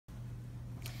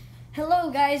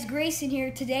Hello guys, Grayson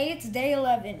here. Today it's day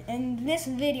 11 and this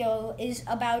video is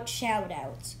about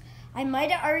shoutouts. I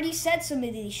might have already said some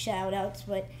of these shoutouts,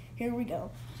 but here we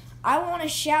go. I want to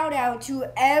shout out to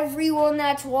everyone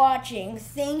that's watching.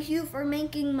 Thank you for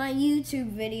making my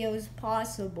YouTube videos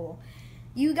possible.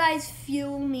 You guys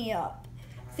fuel me up.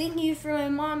 Thank you for my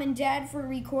mom and dad for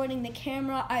recording the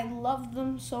camera. I love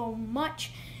them so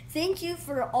much. Thank you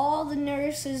for all the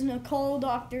nurses, Nicole,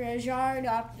 Dr. Ajar,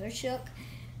 Dr. Shook.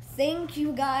 Thank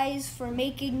you guys for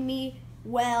making me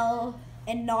well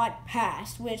and not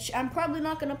pass, which I'm probably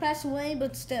not going to pass away,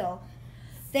 but still,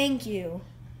 thank you.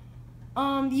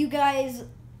 You guys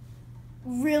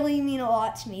really mean a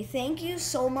lot to me. Thank you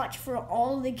so much for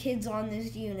all the kids on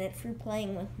this unit for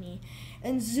playing with me.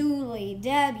 And Zuli,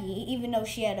 Debbie, even though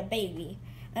she had a baby,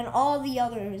 and all the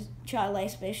other child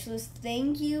life specialists,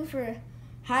 thank you for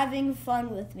having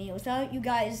fun with me. Without you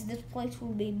guys, this place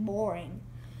would be boring.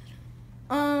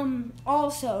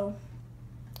 Also,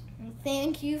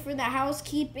 thank you for the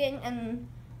housekeeping and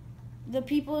the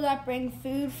people that bring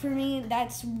food for me.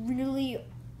 That's really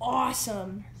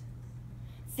awesome.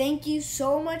 Thank you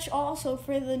so much also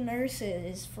for the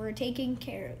nurses for taking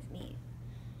care of me.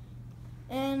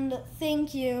 And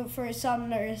thank you for some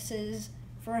nurses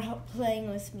for playing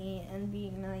with me and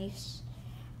being nice.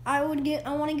 I want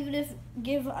to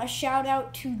give a shout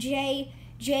out to Jay.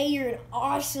 Jay, you're an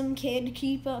awesome kid.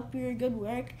 Keep up your good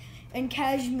work. And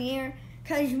Kashmir,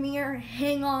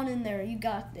 hang on in there. You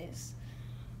got this.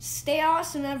 Stay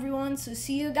awesome, everyone. So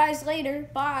see you guys later.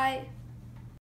 Bye.